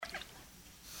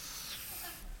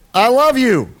I love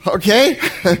you, okay?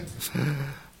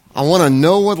 I want to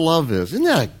know what love is. Isn't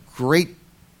that a great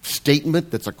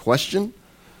statement that's a question?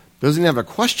 Doesn't have a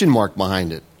question mark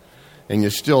behind it. And you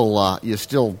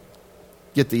still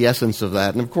get the essence of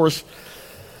that. And of course,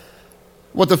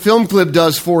 what the film clip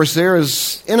does for us there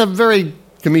is, in a very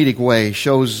comedic way,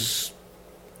 shows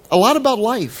a lot about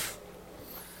life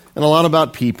and a lot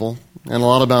about people and a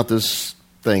lot about this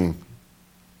thing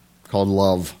called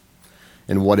love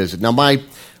and what is it. Now,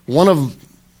 one of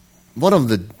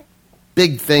the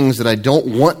big things that I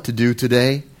don't want to do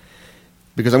today,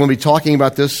 because I'm going to be talking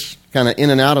about this kind of in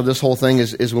and out of this whole thing,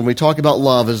 is when we talk about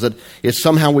love, is that it's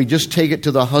somehow we just take it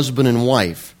to the husband and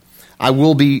wife. I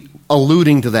will be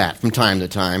alluding to that from time to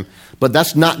time, but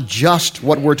that's not just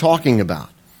what we're talking about.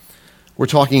 We're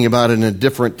talking about it in a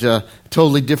different,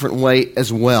 totally different way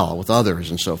as well with others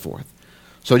and so forth.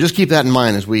 So just keep that in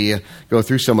mind as we go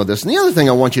through some of this. And the other thing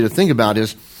I want you to think about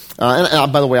is,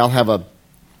 and by the way,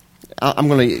 I'm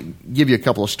going to give you a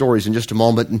couple of stories in just a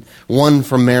moment, one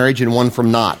from marriage and one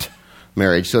from not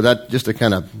marriage. So that just to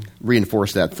kind of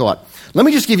reinforce that thought. Let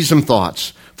me just give you some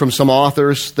thoughts from some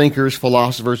authors, thinkers,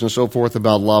 philosophers, and so forth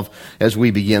about love as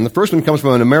we begin. The first one comes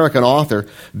from an American author,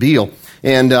 Beale,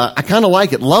 and I kind of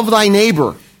like it. Love thy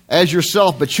neighbor as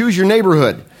yourself, but choose your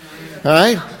neighborhood. All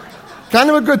right? Kind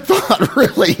of a good thought,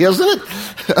 really, isn't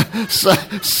it?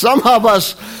 Some of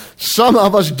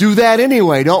us do that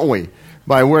anyway, don't we?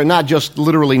 We're not just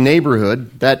literally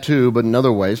neighborhood, that too, but in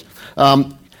other ways.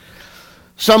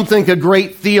 Some think a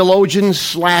great theologian /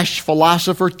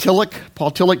 philosopher,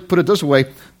 Paul Tillich, put it this way,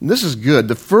 and this is good.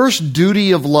 The first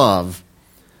duty of love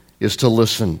is to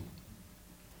listen.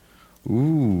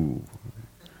 Ooh,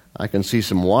 I can see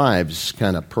some wives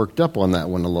kind of perked up on that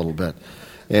one a little bit.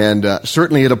 And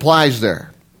certainly it applies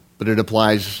there, but it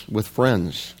applies with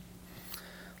friends,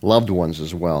 loved ones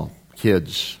as well,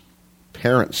 kids,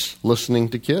 parents listening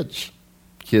to kids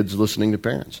listening to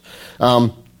parents.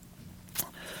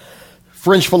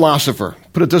 French philosopher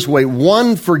put it this way,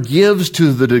 one forgives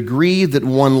to the degree that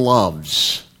one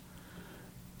loves.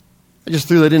 I just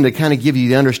threw that in to kind of give you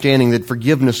the understanding that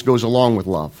forgiveness goes along with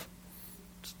love.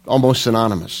 It's almost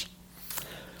synonymous.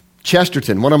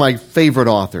 Chesterton, one of my favorite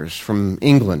authors from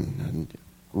England,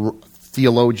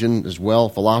 theologian as well,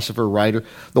 philosopher, writer.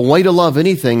 The way to love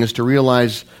anything is to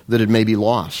realize that it may be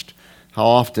lost. How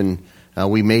often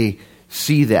we may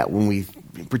see that when we,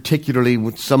 particularly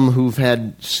with some who've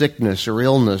had sickness or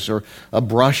illness or a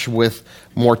brush with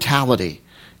mortality,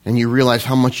 and you realize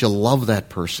how much you love that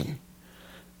person,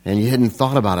 and you hadn't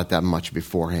thought about it that much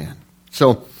beforehand.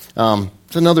 So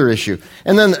it's another issue.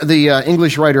 And then the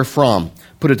English writer Fromm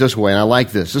put it this way, and I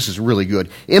like this. This is really good.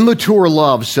 Immature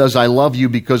love says, I love you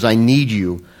because I need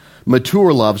you.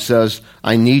 Mature love says,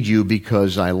 I need you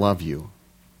because I love you.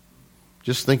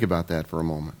 Just think about that for a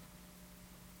moment.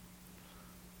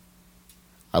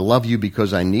 I love you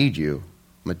because I need you.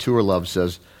 Mature love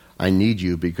says, I need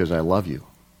you because I love you.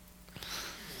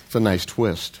 It's a nice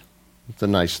twist. It's a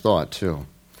nice thought, too.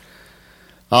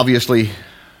 Obviously,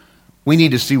 we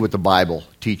need to see what the Bible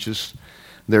teaches.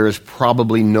 There is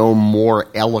probably no more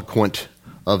eloquent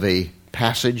of a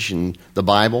passage in the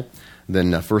Bible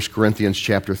than 1 Corinthians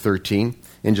chapter 13.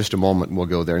 In just a moment, we'll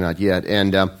go there, not yet.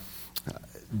 And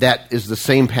that is the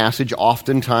same passage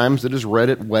oftentimes that is read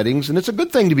at weddings, and it's a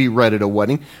good thing to be read at a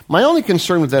wedding. My only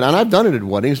concern with that, and I've done it at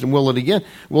weddings, and we'll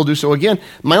do so again.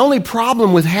 My only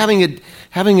problem with having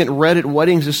it read at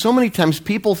weddings is so many times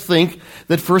people think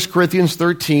that 1 Corinthians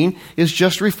 13 is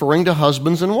just referring to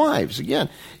husbands and wives. Again,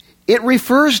 it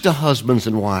refers to husbands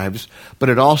and wives, but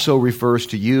it also refers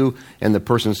to you and the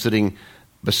person sitting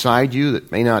beside you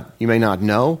that you may not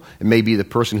know. It may be the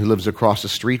person who lives across the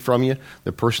street from you,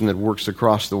 the person that works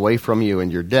across the way from you in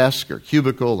your desk or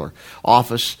cubicle or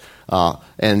office,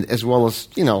 and as well as,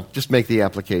 just make the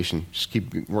application. Just keep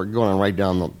going on right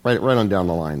on down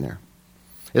the line there.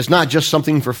 It's not just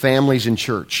something for families in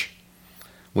church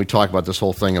when we talk about this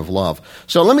whole thing of love.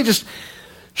 So let me just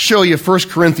show you 1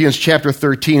 Corinthians chapter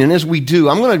 13, and as we do,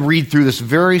 I'm going to read through this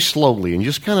very slowly and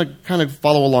just kind of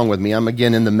follow along with me. I'm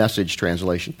again in the Message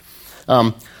translation.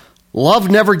 Love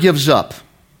never gives up.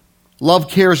 Love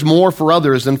cares more for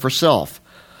others than for self.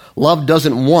 Love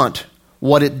doesn't want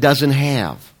what it doesn't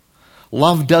have.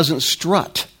 Love doesn't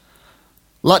strut.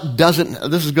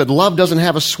 This is good. Love doesn't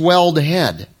have a swelled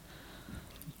head.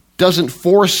 Doesn't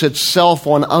force itself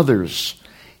on others.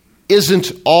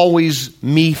 Isn't always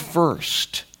me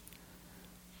first.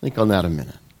 Think on that a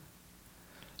minute.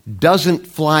 Doesn't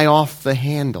fly off the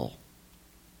handle.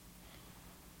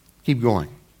 Keep going.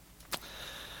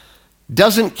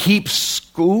 Doesn't keep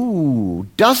score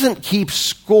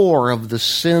of the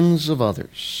sins of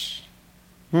others.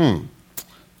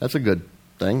 That's a good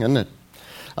thing, isn't it?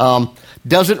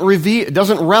 Doesn't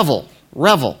revel.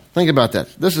 Revel. Think about that.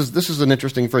 This is an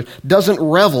interesting phrase. Doesn't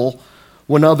revel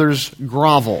when others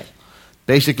grovel.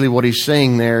 Basically what he's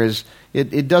saying there is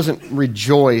it doesn't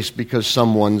rejoice because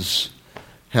someone's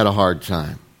had a hard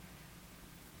time,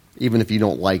 even if you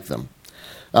don't like them.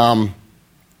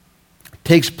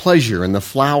 Takes pleasure in the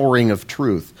flowering of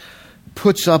truth.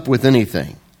 Puts up with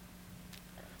anything.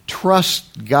 Trusts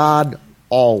God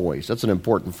always. That's an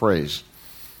important phrase.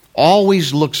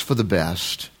 Always looks for the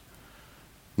best.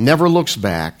 Never looks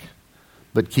back,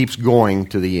 but keeps going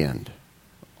to the end.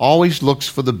 Always looks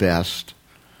for the best.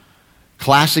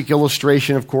 Classic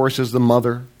illustration, of course, is the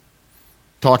mother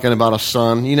talking about a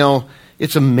son. You know,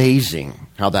 it's amazing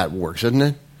how that works, isn't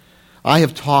it? I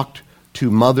have talked to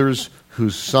mothers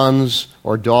whose sons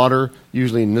or daughter,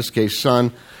 usually in this case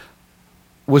son,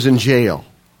 was in jail,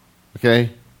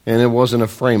 okay? And it wasn't a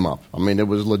frame-up. I mean, it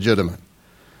was legitimate.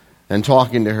 And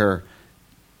talking to her,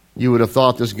 you would have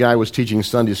thought this guy was teaching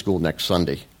Sunday school next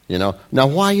Sunday, you know? Now,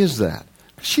 why is that?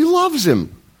 She loves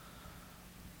him.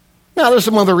 Now, there's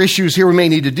some other issues here we may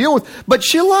need to deal with, but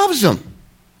she loves him,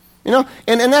 you know?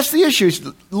 And that's the issue. She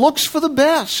looks for the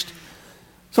best.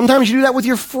 Sometimes you do that with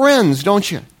your friends, don't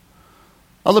you?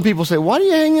 Other people say, why do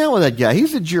you hang out with that guy?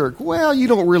 He's a jerk. Well, you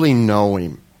don't really know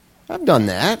him. I've done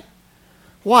that.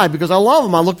 Why? Because I love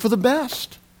him. I look for the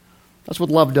best. That's what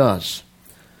love does.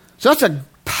 So that's a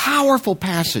powerful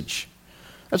passage.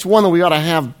 That's one that we ought to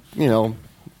have, you know,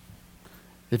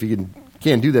 if you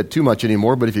can't do that too much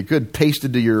anymore, but if you could,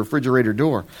 pasted to your refrigerator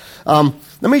door. Let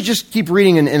me just keep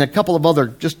reading in a couple of other,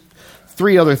 just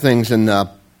 3 other things in the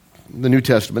New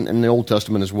Testament and the Old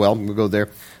Testament as well. We'll go there.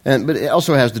 But it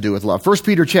also has to do with love. 1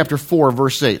 Peter chapter 4,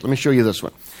 verse 8. Let me show you this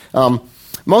one.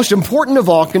 Most important of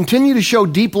all, continue to show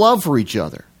deep love for each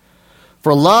other.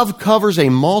 For love covers a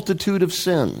multitude of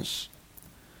sins.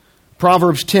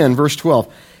 Proverbs 10, verse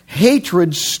 12.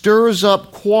 Hatred stirs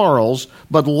up quarrels,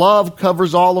 but love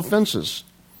covers all offenses.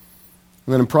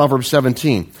 And then in Proverbs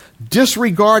 17,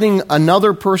 disregarding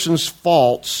another person's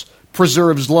faults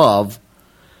preserves love.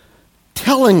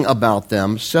 Telling about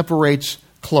them separates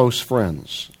close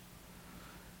friends.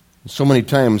 So many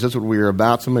times that's what we are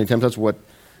about. So many times that's what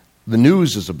the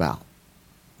news is about.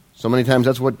 So many times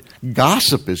that's what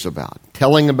gossip is about.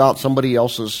 Telling about somebody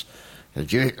else's,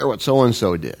 did you hear what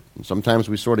so-and-so did? And sometimes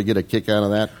we sort of get a kick out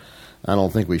of that. I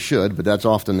don't think we should, but that's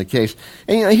often the case.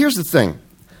 And you know, here's the thing.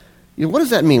 You know, what does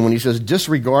that mean when he says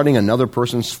disregarding another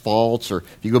person's faults? Or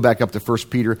if you go back up to 1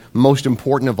 Peter, most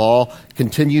important of all,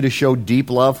 continue to show deep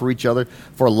love for each other,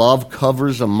 for love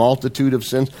covers a multitude of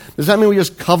sins. Does that mean we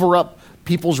just cover up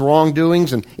people's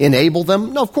wrongdoings and enable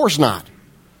them? No, of course not.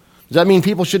 Does that mean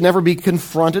people should never be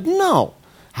confronted? No.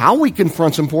 How we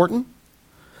confront's important.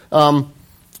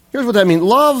 Here's what that means.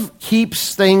 Love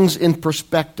keeps things in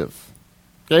perspective.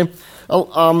 Okay?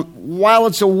 While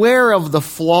it's aware of the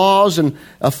flaws and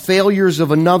failures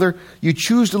of another, you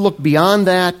choose to look beyond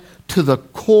that to the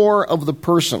core of the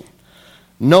person,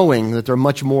 knowing that they're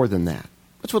much more than that.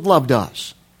 That's what love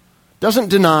does. Doesn't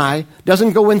deny,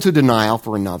 doesn't go into denial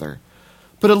for another,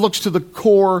 but it looks to the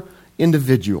core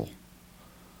individual.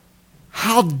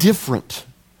 How different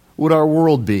would our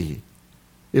world be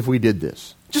if we did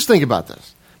this? Just think about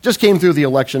this. Just came through the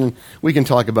election. We can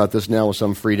talk about this now with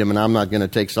some freedom, and I'm not going to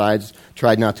take sides.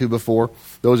 Tried not to before.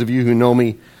 Those of you who know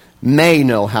me may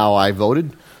know how I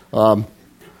voted. Some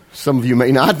of you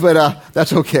may not, but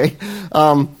that's okay.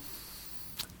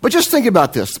 But just think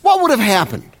about this. What would have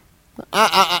happened?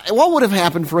 What would have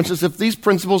happened, for instance, if these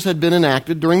principles had been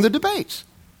enacted during the debates?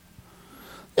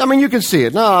 I mean, you can see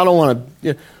it. No, I don't want to.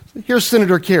 You know, here's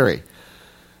Senator Kerry.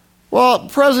 Well,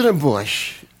 President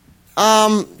Bush,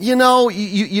 you know,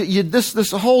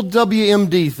 this whole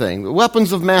WMD thing,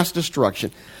 weapons of mass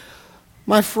destruction.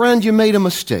 My friend, you made a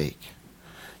mistake.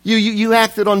 You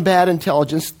acted on bad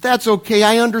intelligence. That's okay.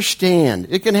 I understand.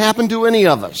 It can happen to any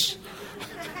of us.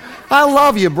 I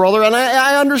love you, brother, and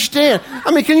I understand.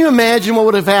 I mean, can you imagine what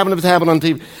would have happened if it happened on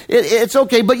TV? It's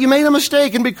okay, but you made a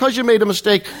mistake, and because you made a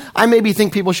mistake, I maybe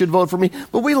think people should vote for me.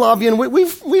 But we love you, and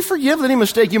we forgive any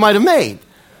mistake you might have made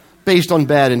based on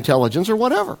bad intelligence or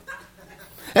whatever.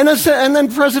 And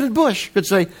then President Bush could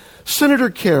say, Senator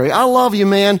Kerry, I love you,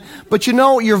 man, but you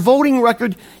know, your voting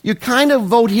record, you kind of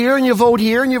vote here, and you vote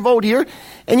here, and you vote here.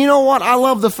 And you know what? I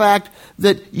love the fact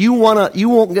that you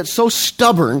won't get so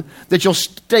stubborn that you'll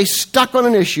stay stuck on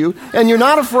an issue, and you're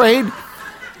not afraid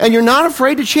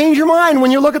to change your mind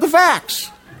when you look at the facts.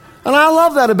 And I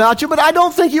love that about you, but I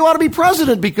don't think you ought to be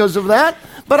president because of that.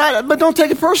 But don't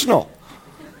take it personal.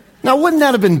 Now, wouldn't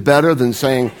that have been better than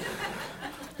saying,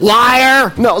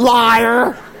 liar? No,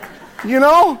 liar. You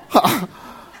know?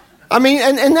 I mean,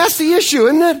 and that's the issue,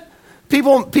 isn't it?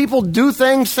 People do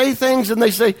things, say things, and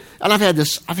they say, and I've had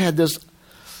this, I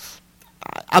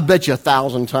bet you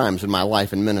 1,000 times in my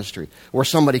life in ministry, where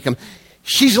somebody comes,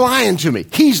 she's lying to me,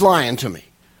 he's lying to me.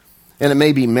 And it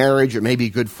may be marriage, it may be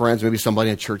good friends, maybe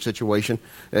somebody in a church situation,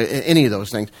 any of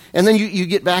those things. And then you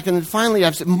get back, and then finally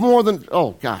I've said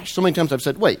so many times I've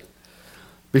said, wait,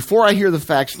 before I hear the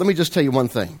facts, let me just tell you one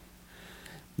thing.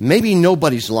 Maybe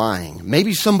nobody's lying.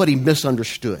 Maybe somebody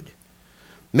misunderstood.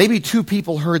 Maybe two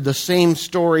people heard the same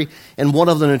story and one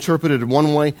of them interpreted it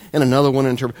one way and another one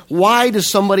interpreted. Why does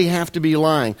somebody have to be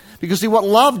lying? Because see, what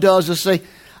love does is say,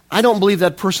 I don't believe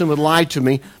that person would lie to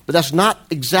me, but that's not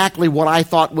exactly what I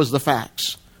thought was the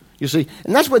facts. You see,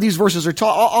 and that's what these verses are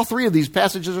all three of these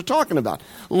passages are talking about.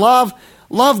 Love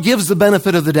gives the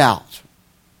benefit of the doubt.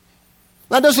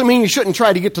 That doesn't mean you shouldn't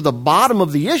try to get to the bottom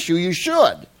of the issue. You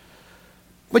should.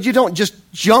 But you don't just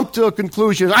jump to a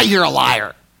conclusion, you're a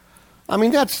liar. I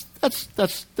mean, that's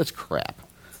crap.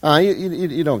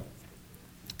 You don't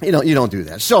do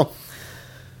that. So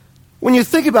when you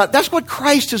think about it, that's what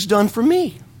Christ has done for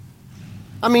me.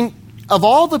 I mean, of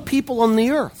all the people on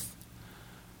the earth,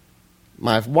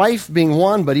 my wife being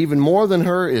one, but even more than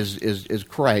her is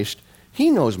Christ. He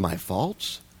knows my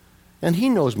faults, and he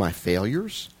knows my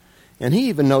failures, and he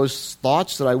even knows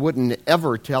thoughts that I wouldn't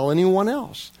ever tell anyone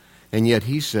else. And yet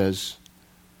he says,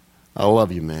 I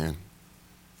love you, man,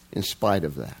 in spite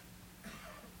of that.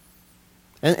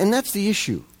 And that's the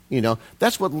issue. You know,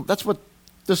 that's what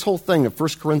this whole thing of 1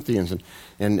 Corinthians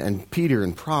and Peter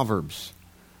and Proverbs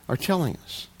are telling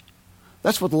us.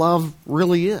 That's what love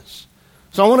really is.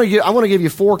 So I want to give you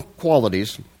 4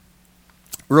 qualities,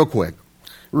 real quick,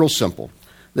 real simple,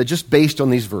 that just based on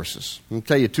these verses. I'm going to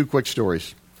tell you 2 quick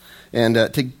stories, and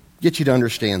to get you to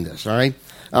understand this. All right.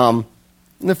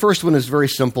 And the first one is very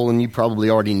simple, and you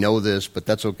probably already know this, but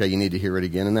that's okay. You need to hear it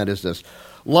again, and that is this.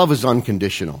 Love is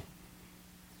unconditional.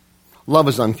 Love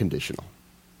is unconditional.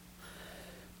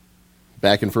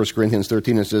 Back in 1 Corinthians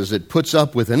 13, it says, it puts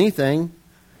up with anything,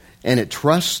 and it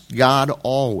trusts God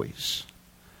always.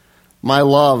 My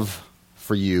love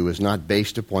for you is not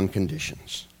based upon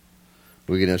conditions.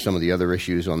 We'll get into some of the other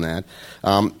issues on that.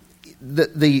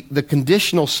 The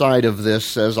conditional side of this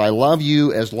says, I love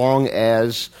you as long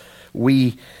as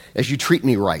you treat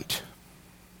me right.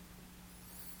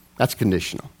 That's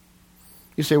conditional.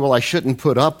 You say, well, I shouldn't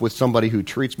put up with somebody who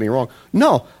treats me wrong.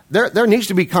 No, there needs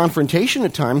to be confrontation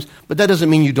at times, but that doesn't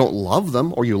mean you don't love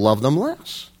them or you love them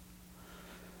less.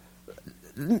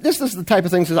 This is the type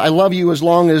of thing that says, I love you as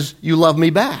long as you love me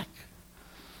back.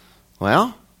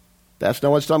 Well, that's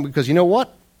not what's done, because you know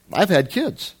what? I've had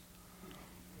kids.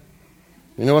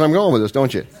 You know what I'm going with this,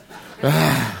 don't you?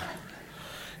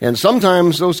 And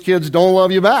sometimes those kids don't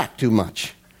love you back too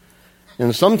much.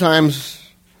 And sometimes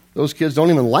those kids don't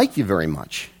even like you very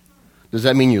much. Does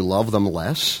that mean you love them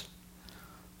less?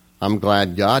 I'm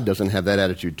glad God doesn't have that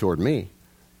attitude toward me,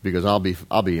 because I'll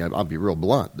be real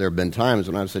blunt. There have been times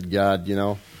when I've said, God, you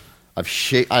know, I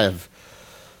have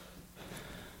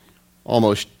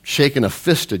almost shaken a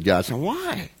fist at God, saying,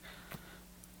 why?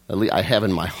 At least I have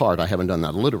in my heart. I haven't done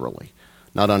that literally.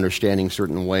 Not understanding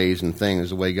certain ways and things,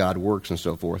 the way God works and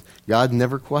so forth. God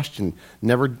never questioned,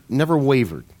 never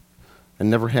wavered, and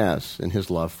never has in his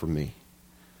love for me.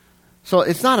 So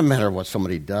it's not a matter of what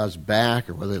somebody does back,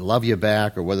 or whether they love you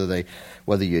back, or whether you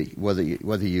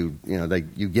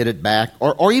get it back,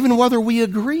 or even whether we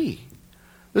agree.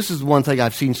 This is one thing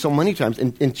I've seen so many times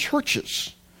in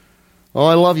churches. Oh,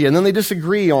 I love you, and then they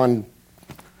disagree on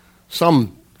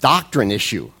some doctrine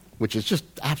issue, which is just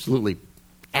absolutely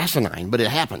asinine, but it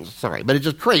happens. Sorry, but it's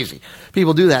just crazy.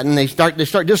 People do that, and they start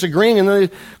disagreeing, and they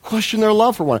question their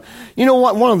love for one. You know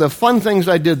what? One of the fun things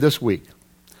I did this week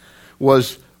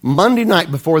was Monday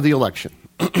night before the election.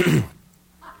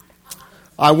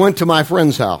 I went to my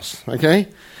friend's house, okay?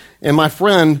 And my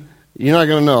friend, you're not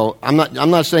going to know. I'm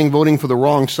not saying voting for the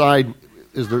wrong side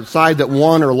is the side that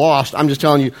won or lost. I'm just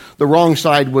telling you the wrong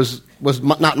side was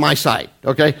not my side,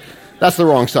 okay? That's the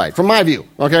wrong side, from my view,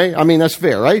 okay? I mean, that's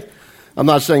fair, right? I'm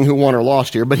not saying who won or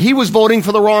lost here, but he was voting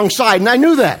for the wrong side, and I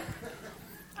knew that.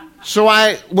 So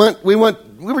we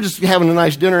were just having a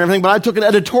nice dinner and everything, but I took an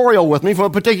editorial with me from a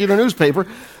particular newspaper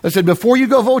that said, before you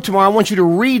go vote tomorrow, I want you to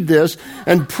read this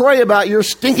and pray about your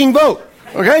stinking vote,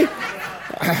 okay?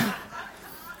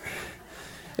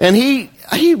 And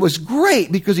he was great,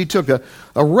 because he took a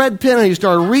red pen and he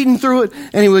started reading through it,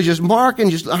 and he was just marking.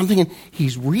 I'm thinking,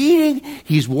 he's reading,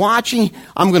 he's watching.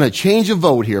 I'm going to change a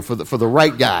vote here for the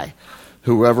right guy,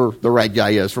 whoever the right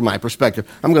guy is from my perspective.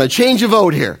 I'm going to change a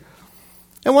vote here.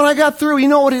 And when I got through, you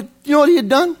know what he had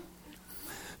done?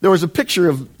 there was a picture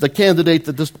of the candidate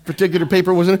that this particular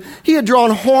paper was in. He had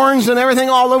drawn horns and everything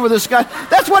all over this guy.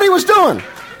 That's what he was doing.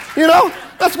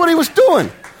 That's what he was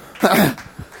doing.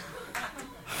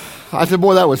 I said,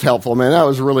 boy, that was helpful, man. That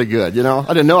was really good, I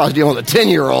didn't know I was dealing with a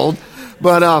 10-year-old.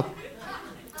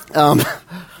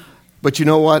 But you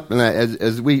know what? And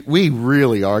as we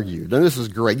really argued, and this is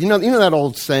great. You know that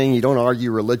old saying, you don't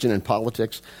argue religion and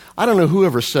politics? I don't know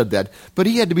whoever said that, but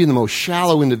he had to be the most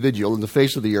shallow individual in the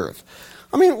face of the earth.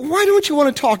 I mean, why don't you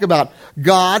want to talk about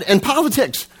God and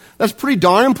politics? That's pretty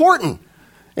darn important.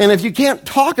 And if you can't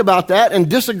talk about that and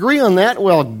disagree on that,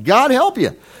 well, God help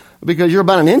you, because you're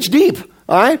about an inch deep,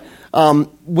 all right?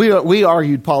 We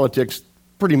argued politics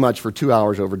pretty much for 2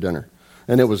 hours over dinner,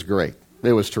 and it was great.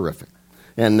 It was terrific.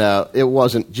 And it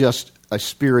wasn't just a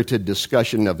spirited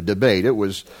discussion of a debate. It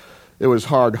was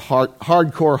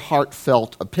hardcore,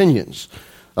 heartfelt opinions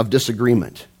of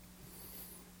disagreement.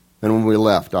 And when we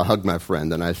left, I hugged my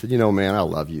friend, and I said, man, I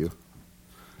love you.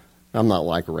 I'm not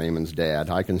like Raymond's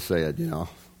dad. I can say it,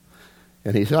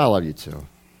 And he said, I love you too.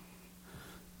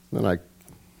 Then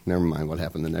never mind what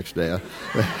happened the next day.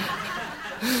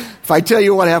 If I tell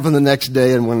you what happened the next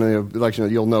day and when the election,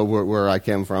 you'll know where I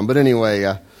came from. But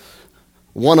anyway,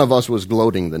 one of us was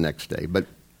gloating the next day. But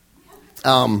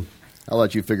I'll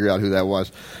let you figure out who that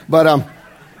was. But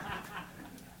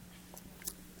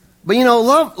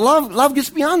love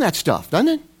gets beyond that stuff, doesn't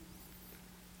it?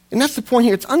 And that's the point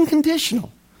here. It's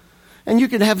unconditional. And you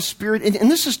can have spirit.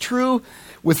 And this is true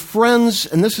with friends,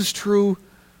 and this is true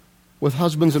with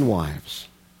husbands and wives.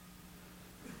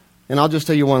 And I'll just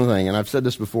tell you one thing, and I've said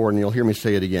this before, and you'll hear me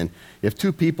say it again. If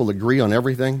two people agree on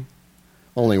everything,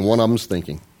 only one of them's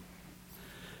thinking.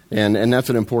 And that's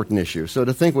an important issue. So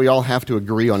to think we all have to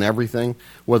agree on everything,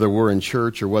 whether we're in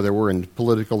church or whether we're in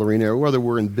political arena or whether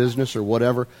we're in business or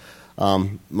whatever,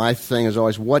 my thing is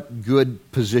always, what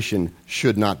good position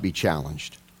should not be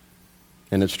challenged?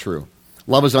 And it's true.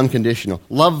 Love is unconditional.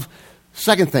 Love,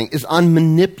 second thing, is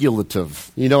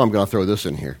unmanipulative. I'm going to throw this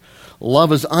in here.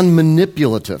 Love is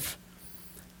unmanipulative.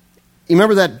 You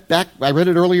remember that back, I read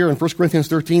it earlier in 1 Corinthians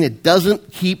 13,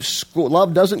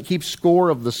 love doesn't keep score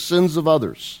of the sins of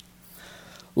others.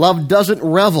 Love doesn't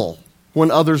revel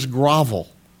when others grovel.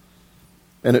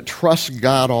 And it trusts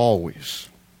God always.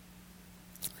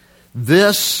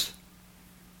 This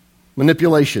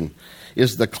manipulation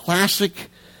is the classic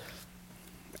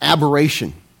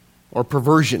aberration or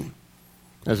perversion,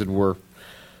 as it were,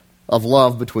 of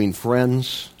love between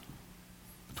friends,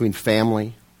 between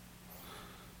family,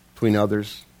 between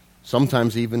others,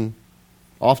 oftentimes even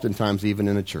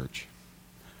in a church.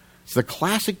 It's the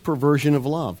classic perversion of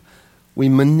love. We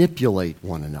manipulate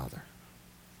one another.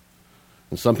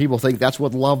 And some people think that's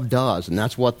what love does, and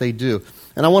that's what they do.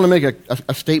 And I want to make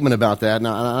a statement about that, and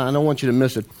I don't want you to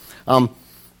miss it.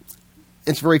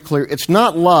 It's very clear. It's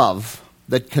not love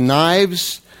that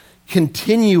connives,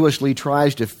 continuously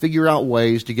tries to figure out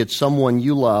ways to get someone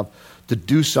you love to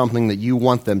do something that you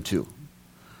want them to.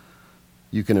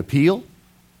 You can appeal,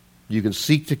 you can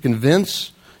seek to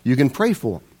convince, you can pray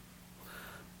for them.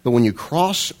 But when you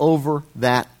cross over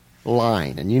that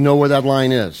line, and you know where that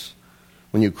line is,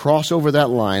 when you cross over that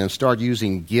line and start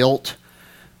using guilt,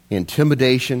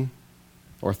 intimidation,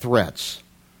 or threats,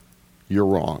 you're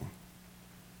wrong.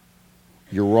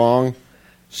 You're wrong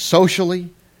socially,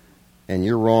 and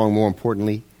you're wrong, more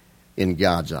importantly, in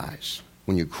God's eyes.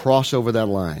 When you cross over that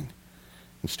line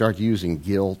and start using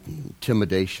guilt and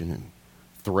intimidation and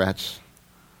threats,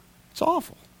 it's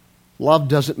awful. Love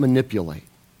doesn't manipulate.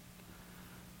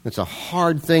 It's a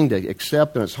hard thing to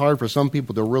accept, and it's hard for some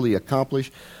people to really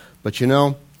accomplish. But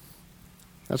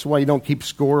that's why you don't keep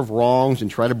score of wrongs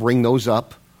and try to bring those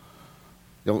up.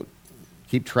 Don't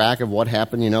keep track of what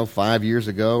happened, 5 years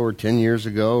ago or 10 years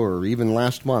ago or even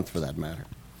last month for that matter.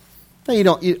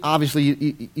 Now,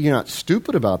 obviously, you're not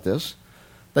stupid about this.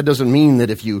 That doesn't mean that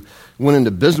if you went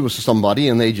into business with somebody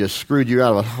and they just screwed you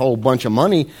out of a whole bunch of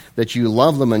money that you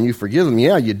love them and you forgive them.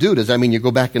 Yeah, you do. Does that mean you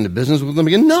go back into business with them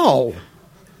again? No.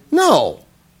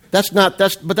 That's not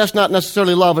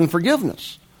necessarily love and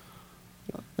forgiveness.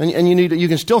 And you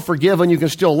can still forgive and you can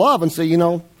still love and say,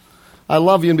 I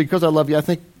love you, and because I love you, I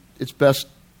think it's best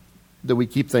that we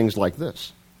keep things like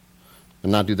this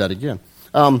and not do that again.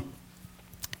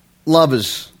 Love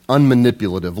is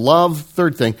unmanipulative. Love,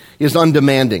 third thing, is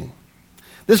undemanding.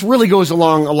 This really goes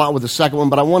along a lot with the second one,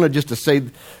 but I wanted just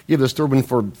to give this third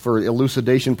one for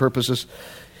elucidation purposes.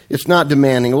 It's not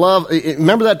demanding. Love,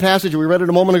 remember that passage we read it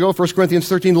a moment ago, 1 Corinthians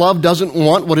 13? Love doesn't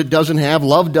want what it doesn't have.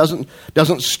 Love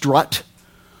doesn't strut.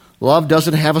 Love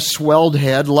doesn't have a swelled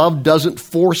head. Love doesn't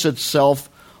force itself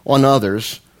on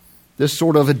others. This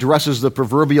sort of addresses the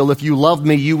proverbial, if you loved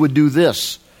me, you would do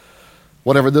this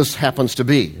whatever this happens to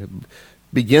be. It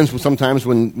begins with sometimes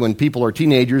when people are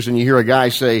teenagers and you hear a guy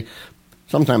say,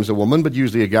 sometimes a woman, but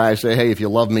usually a guy say, hey, if you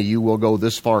love me, you will go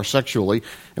this far sexually.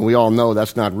 And we all know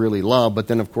that's not really love. But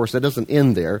then, of course, that doesn't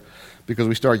end there, because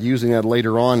we start using that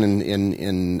later on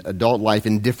in adult life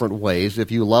in different ways.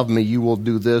 If you love me, you will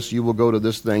do this, you will go to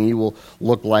this thing, you will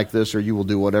look like this, or you will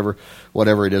do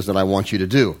whatever it is that I want you to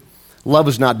do. Love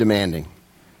is not demanding.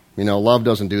 Love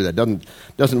doesn't do that,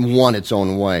 doesn't want its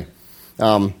own way.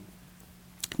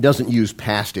 Doesn't use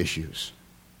past issues.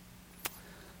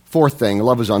 Fourth thing,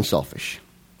 love is unselfish.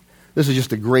 This is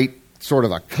just a great sort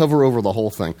of a cover over the whole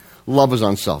thing. Love is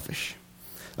unselfish.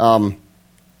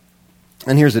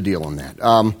 And here's the deal on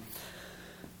that.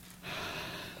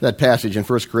 That passage in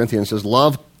 1 Corinthians says,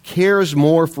 love cares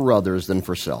more for others than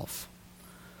for self.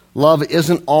 Love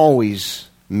isn't always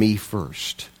me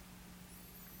first.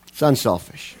 It's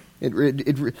unselfish.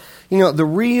 The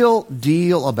real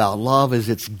deal about love is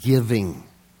it's giving.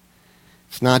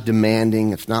 It's not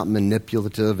demanding. It's not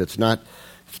manipulative. It's not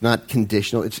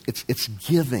conditional. It's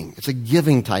giving. It's a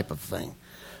giving type of thing.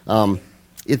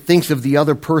 It thinks of the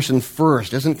other person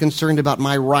first. Isn't concerned about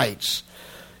my rights.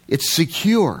 It's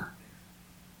secure.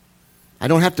 I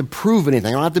don't have to prove anything.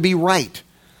 I don't have to be right.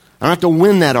 I don't have to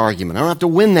win that argument. I don't have to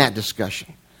win that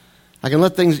discussion. I can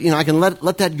let things, I can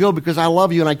let that go because I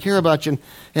love you and I care about you,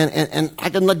 and I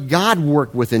can let God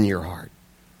work within your heart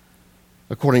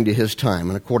according to His time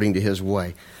and according to His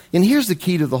way. And here's the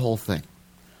key to the whole thing.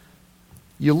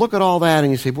 You look at all that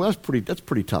and you say, well, that's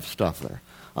pretty tough stuff there.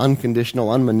 Unconditional,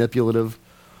 unmanipulative,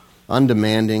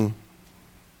 undemanding,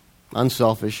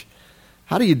 unselfish.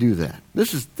 How do you do that?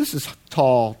 This is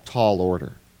tall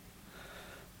order.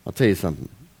 I'll tell you something.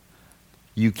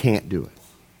 You can't do it.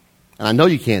 And I know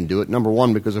you can't do it, number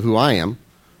one, because of who I am,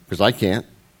 because I can't,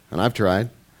 and I've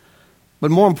tried. But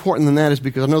more important than that is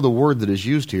because I know the word that is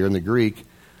used here in the Greek.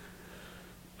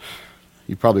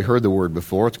 You've probably heard the word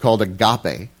before. It's called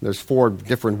agape. There's 4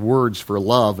 different words for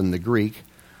love in the Greek.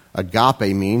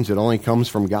 Agape means it only comes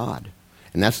from God.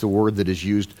 And that's the word that is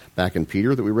used back in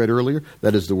Peter that we read earlier.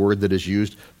 That is the word that is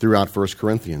used throughout 1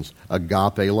 Corinthians.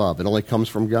 Agape love. It only comes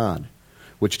from God.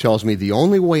 Which tells me the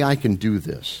only way I can do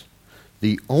this,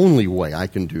 because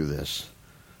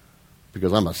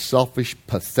I'm a selfish,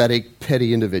 pathetic,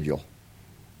 petty individual.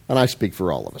 And I speak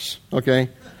for all of us, okay?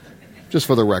 Just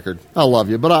for the record. I love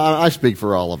you, but I speak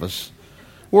for all of us.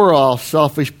 We're all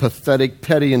selfish, pathetic,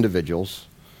 petty individuals.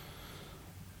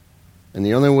 And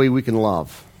the only way we can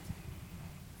love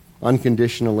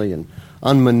unconditionally and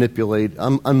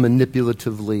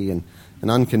unmanipulatively and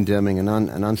uncondemning and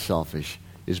unselfish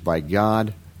is by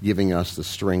God giving us the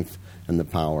strength and the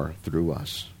power through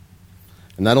us.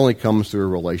 And that only comes through a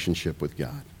relationship with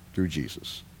God, through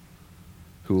Jesus,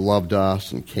 who loved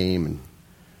us and came and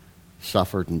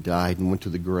suffered and died and went to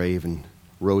the grave and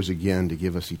rose again to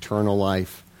give us eternal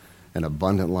life, an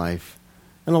abundant life,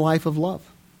 and a life of love.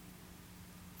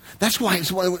 That's why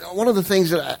it's one of the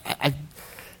things that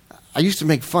I used to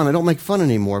make fun. I don't make fun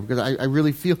anymore because I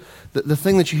really feel the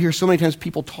thing that you hear so many times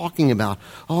people talking about,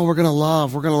 oh, we're going to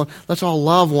love, let's all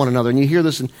love one another. And you hear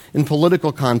this in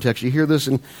political context. You hear this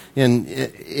in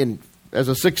as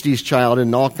a 60s child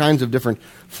in all kinds of different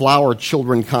flower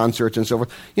children concerts and so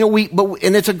forth.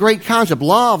 And it's a great concept.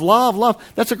 Love, love, love.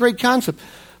 That's a great concept.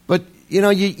 But,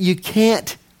 you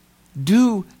can't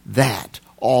do that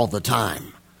all the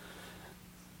time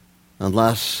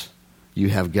unless you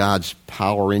have God's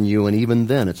power in you, and even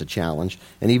then it's a challenge.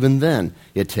 And even then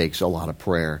it takes a lot of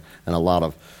prayer and a lot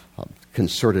of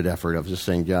concerted effort of just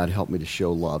saying, God, help me to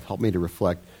show love. Help me to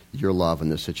reflect your love in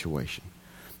this situation.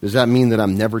 Does that mean that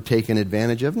I'm never taken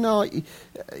advantage of? No,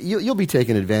 you'll be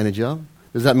taken advantage of.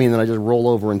 Does that mean that I just roll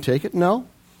over and take it? No.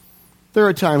 There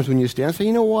are times when you stand and say,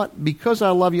 you know what? Because I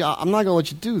love you, I'm not going to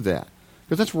let you do that.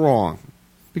 Because that's wrong.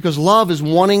 Because love is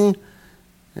wanting,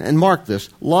 and mark this,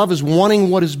 love is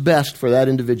wanting what is best for that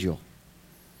individual.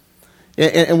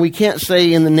 And we can't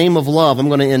say in the name of love, I'm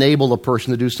going to enable a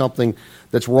person to do something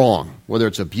that's wrong, whether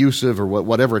it's abusive or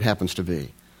whatever it happens to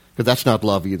be. Because that's not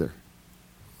love either.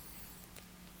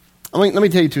 Let me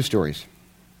tell you 2 stories.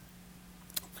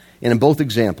 And in both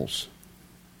examples,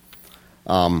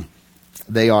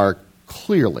 they are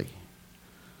clearly,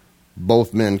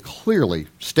 both men clearly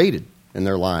stated in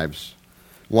their lives,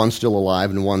 one's still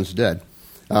alive and one's dead,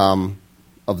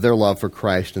 of their love for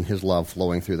Christ and His love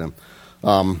flowing through them.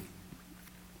 And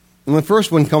the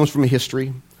first one comes from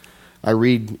history. I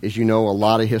read, as you know, a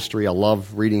lot of history. I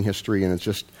love reading history, and it's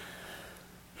just...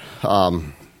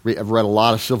 I've read a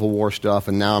lot of Civil War stuff,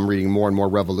 and now I'm reading more and more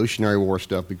Revolutionary War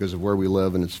stuff because of where we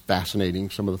live, and it's fascinating,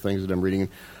 some of the things that I'm reading.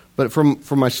 But from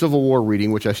my Civil War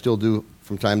reading, which I still do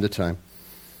from time to time,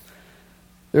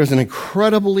 There's an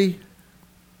incredible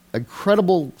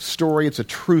story. It's a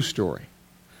true story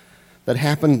that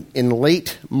happened in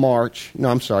late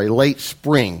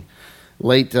spring,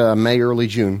 late May, early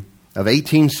June of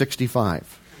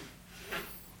 1865.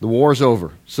 The war's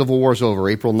over. Civil War's over.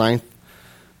 April 9th,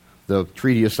 the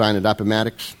treaty is signed at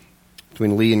Appomattox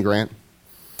between Lee and Grant.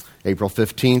 April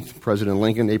 15th, President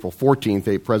Lincoln. April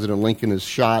 14th, President Lincoln is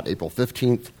shot. April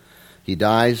 15th, he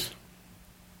dies.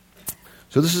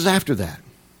 So this is after that.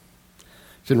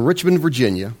 It's in Richmond,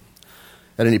 Virginia,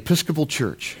 at an Episcopal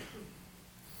church.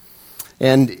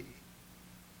 And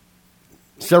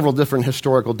several different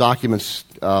historical documents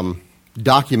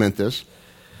document this.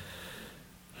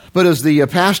 But as the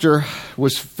pastor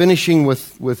was finishing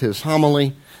with his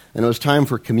homily, and it was time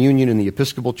for communion in the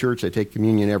Episcopal Church. They take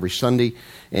communion every Sunday.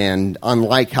 And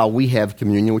unlike how we have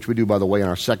communion, which we do, by the way, on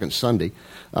our second Sunday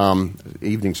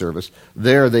evening service,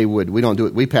 there we don't do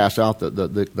it. We pass out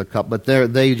the cup. But there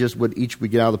they just would each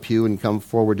get out of the pew and come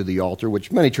forward to the altar,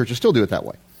 which many churches still do it that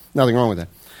way. Nothing wrong with that.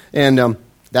 And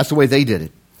that's the way they did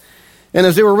it. And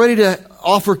as they were ready to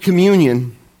offer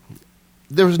communion,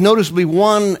 there was noticeably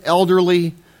one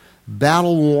elderly,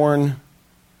 battle-worn,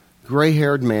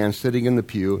 gray-haired man sitting in the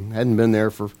pew. Hadn't been there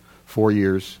for 4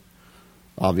 years,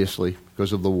 obviously,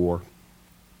 because of the war.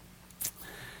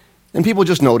 And people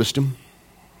just noticed him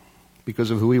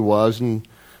because of who he was, and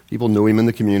people knew him in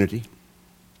the community.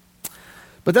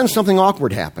 But then something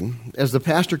awkward happened. As the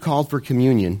pastor called for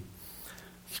communion,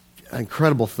 an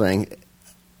incredible thing,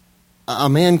 a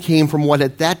man came from what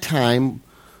at that time,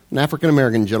 an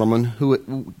African-American gentleman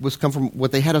who was come from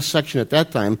what they had a section at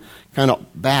that time, kind of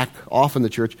back off in the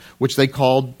church, which they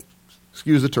called,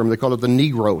 excuse the term, they called it the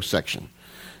Negro section.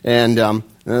 And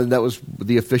that was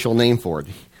the official name for it.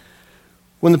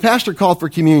 When the pastor called for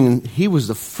communion, he was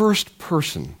the first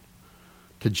person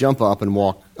to jump up and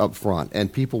walk up front.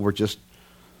 And people were just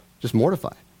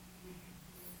mortified.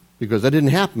 Because that didn't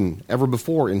happen ever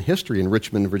before in history in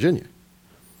Richmond, Virginia.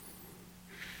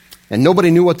 And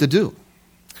nobody knew what to do.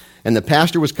 And the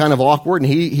pastor was kind of awkward,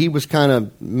 and he was kind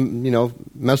of,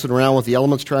 messing around with the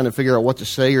elements, trying to figure out what to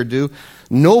say or do.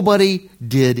 Nobody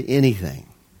did anything.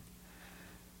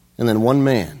 And then one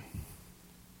man,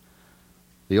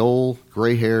 the old,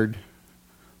 gray-haired,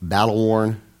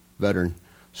 battle-worn veteran,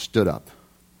 stood up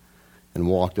and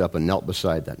walked up and knelt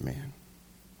beside that man.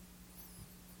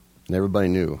 And everybody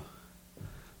knew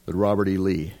that Robert E.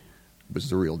 Lee was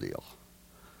the real deal.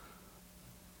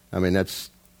 I mean, that's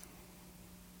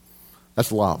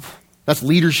love. That's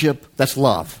leadership. That's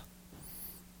love.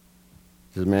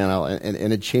 Man,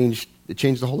 and it changed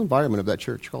the whole environment of that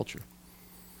church culture.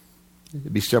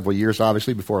 It'd be several years,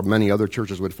 obviously, before many other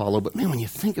churches would follow. But man, when you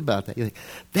think about that, you think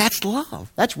that's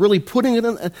love. That's really putting it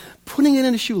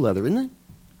in a shoe leather, isn't it?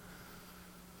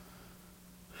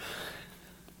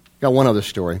 Got one other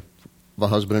story of a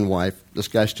husband and wife. This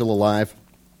guy's still alive.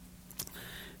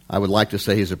 I would like to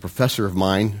say he's a professor of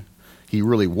mine. He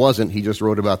really wasn't. He just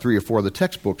wrote about 3 or 4 of the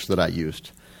textbooks that I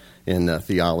used in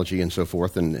theology and so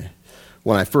forth. And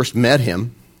when I first met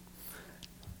him,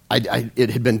 it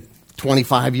had been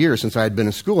 25 years since I had been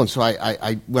in school. And so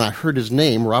when I heard his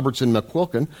name, Robertson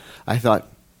McQuilkin, I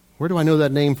thought, where do I know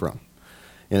that name from?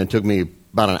 And it took me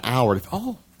about an hour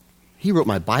to, he wrote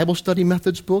my Bible study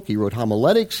methods book. He wrote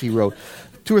homiletics. He wrote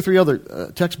 2 or 3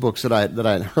 other textbooks that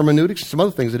I hermeneutics, some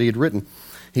other things that he had written.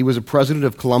 He was a president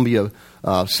of Columbia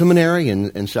Seminary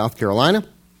in South Carolina.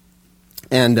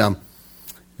 And I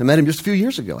met him just a few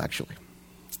years ago, actually.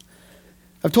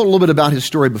 I've told a little bit about his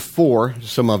story before,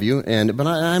 some of you, but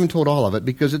I haven't told all of it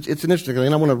because it's an interesting thing.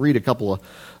 And I want to read a couple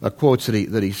of quotes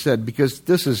that he said, because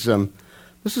this is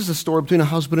a story between a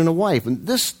husband and a wife. And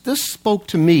this spoke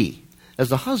to me as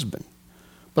a husband,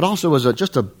 but also as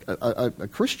just a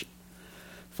Christian,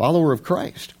 follower of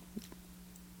Christ.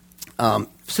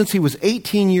 Since he was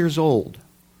 18 years old,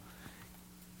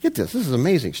 get this is an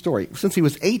amazing story. Since he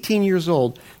was 18 years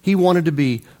old, he wanted to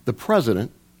be the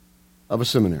president of a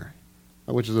seminary,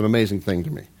 which is an amazing thing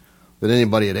to me, that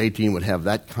anybody at 18 would have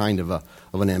that kind of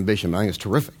an ambition. I think it's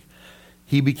terrific.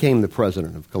 He became the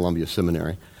president of Columbia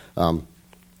Seminary,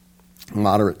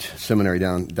 moderate seminary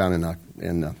down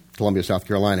in Columbia, South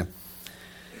Carolina.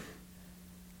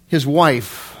 His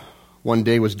wife one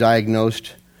day was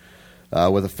diagnosed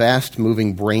with a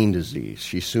fast-moving brain disease.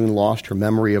 She soon lost her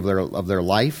memory of their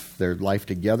life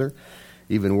together.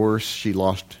 Even worse, she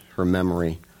lost her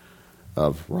memory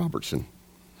of Robertson,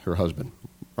 her husband,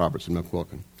 Robertson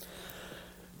McQuilkin.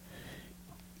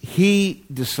 He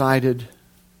decided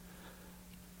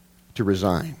to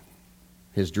resign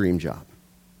his dream job.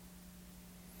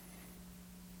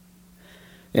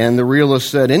 And the realist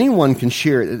said, anyone can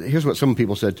share. Here's what some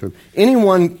people said to him.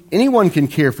 Anyone can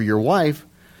care for your wife.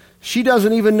 She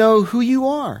doesn't even know who you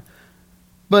are.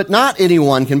 But not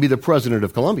anyone can be the president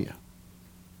of Colombia.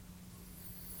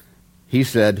 He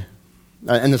said,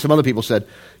 and then some other people said,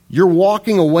 you're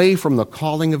walking away from the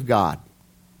calling of God.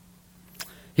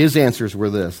 His answers were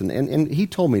this, and he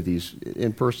told me these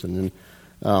in person,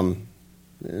 and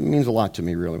it means a lot to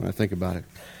me, really, when I think about it.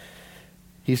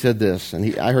 He said this,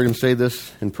 and I heard him say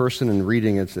this in person and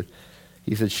reading it.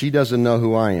 He said, she doesn't know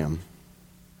who I am,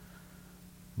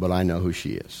 but I know who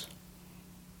she is.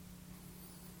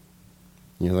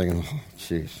 And you're thinking, oh,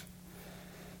 jeez.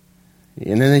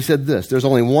 And then he said this, there's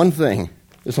only one thing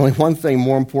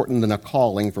more important than a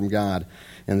calling from God,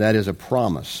 and that is a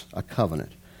promise, a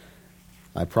covenant.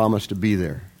 I promise to be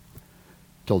there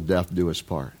till death do us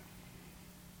part.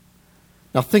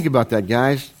 Now think about that,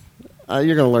 guys.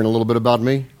 You're going to learn a little bit about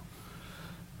me.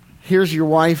 Here's your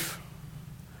wife.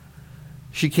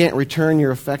 She can't return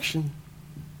your affection.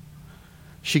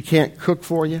 She can't cook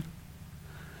for you.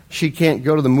 She can't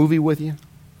go to the movie with you.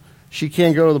 She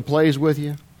can't go to the plays with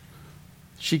you.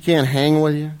 She can't hang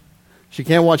with you. She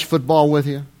can't watch football with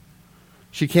you.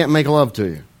 She can't make love to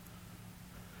you.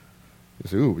 You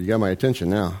say, ooh, you got my attention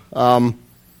now. None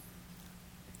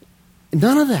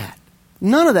of that.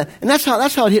 None of that. And that's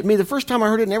how it hit me the first time I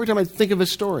heard it and every time I think of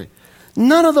his story.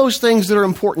 None of those things that are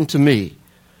important to me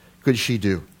could she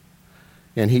do.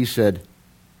 And he said,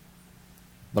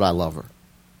 but I love her.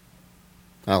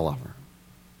 I love her.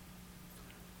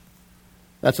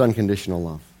 That's unconditional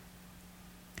love.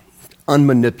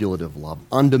 Unmanipulative love.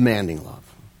 Undemanding love.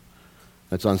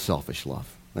 That's unselfish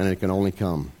love. And it can only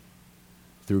come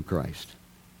through Christ,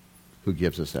 who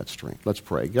gives us that strength. Let's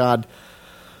pray. God,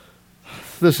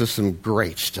 this is some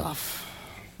great stuff.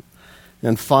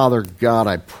 And Father God,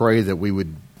 I pray that we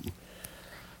would,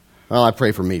 well, I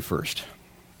pray for me first.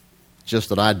 Just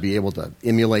that I'd be able to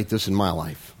emulate this in my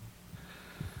life.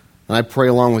 And I pray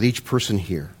along with each person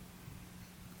here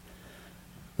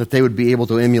that they would be able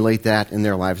to emulate that in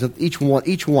their lives. That each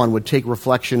one would take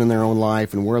reflection in their own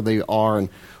life and where they are and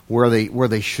where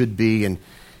they should be and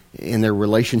in their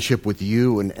relationship with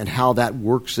you and how that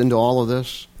works into all of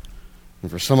this. And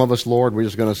for some of us, Lord, we're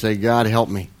just going to say, God, help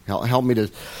me. Help me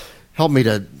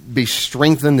to be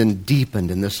strengthened and deepened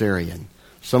in this area. And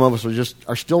some of us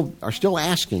are still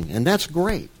asking, and that's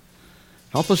great.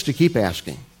 Help us to keep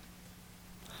asking.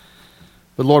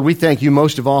 But Lord, we thank you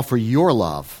most of all for your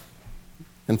love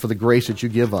and for the grace that you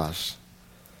give us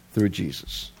through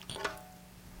Jesus.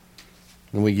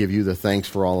 And we give you the thanks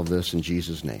for all of this in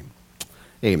Jesus' name.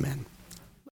 Amen.